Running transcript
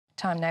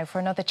Time now for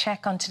another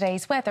check on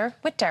today's weather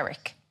with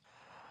Derek.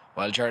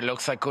 Well, Jared,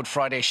 looks like Good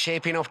Friday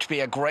shaping up to be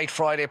a great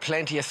Friday.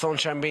 Plenty of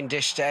sunshine being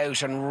dished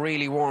out and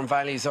really warm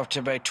valleys up to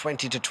about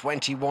 20 to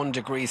 21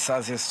 degrees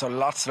Celsius. So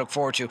lots to look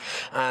forward to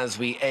as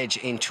we edge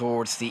in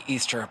towards the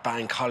Easter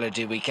bank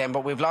holiday weekend.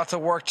 But we've lots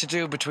of work to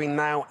do between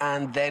now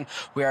and then.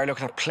 We are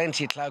looking at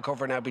plenty of cloud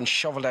cover now being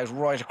shoveled out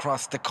right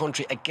across the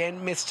country.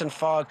 Again, mist and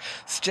fog,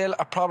 still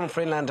a problem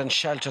for inland and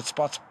sheltered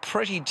spots.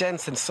 Pretty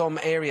dense in some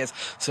areas.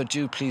 So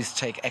do please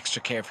take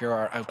extra care if you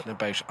are out and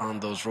about on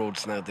those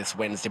roads now this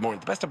Wednesday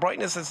morning. The best of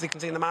brightness, as you can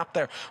see in the map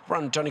there, we're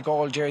on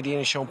Donegal, Jerry, the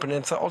Inishowen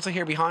Peninsula. Also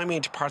here behind me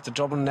into parts of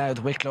Dublin now,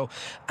 the Wicklow,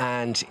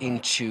 and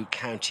into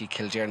County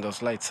Kildare, and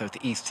those light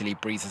southeasterly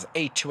breezes,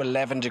 8 to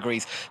 11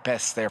 degrees,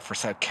 best there for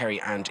South Kerry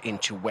and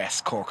into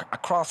West Cork.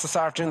 Across this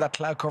afternoon, that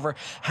cloud cover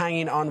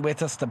hanging on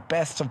with us, the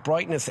best of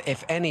brightness,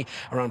 if any,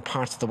 around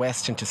parts of the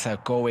west into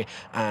South Galway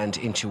and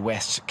into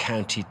West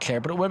County Clare.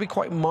 But it will be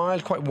quite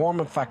mild, quite warm,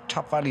 in fact,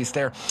 top valleys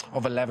there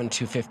of 11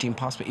 to 15,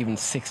 possibly even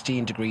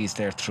 16 degrees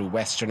there through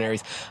western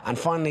areas. And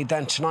finally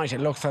then tonight, it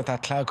looks like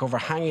that cloud cover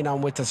hanging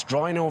on with us,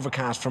 dry and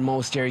overcast for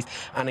most areas,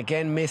 and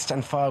again mist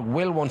and fog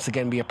will once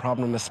again be a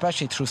problem,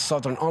 especially through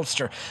southern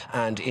Ulster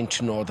and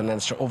into northern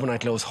Leinster.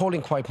 Overnight lows holding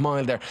quite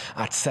mild there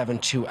at 7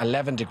 to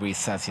 11 degrees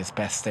Celsius,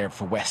 best there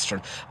for western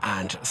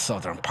and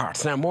southern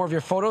parts. Now more of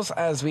your photos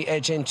as we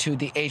edge into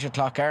the 8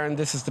 o'clock hour, and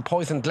this is the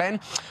Poison Glen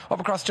up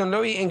across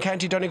Dunlewy in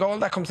County Donegal.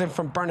 That comes in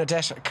from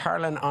Bernadette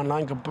Carlin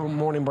online. Good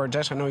morning,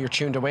 Bernadette, I know you're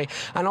tuned away.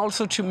 And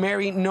also to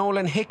Mary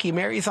Nolan Hickey.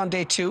 Mary's on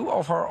day 2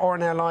 of her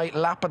RNLI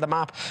lap of the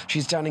map.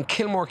 She's down in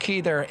Kilmore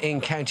Key there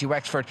in County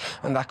Wexford,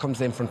 and that comes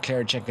in from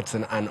Claire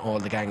Jenkinson and all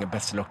the gang. And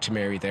best of luck to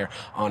Mary there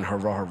on her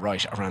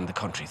ride around the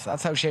country. So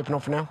that's how it's shaping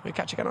up for now. We'll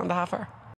catch you again on the half hour.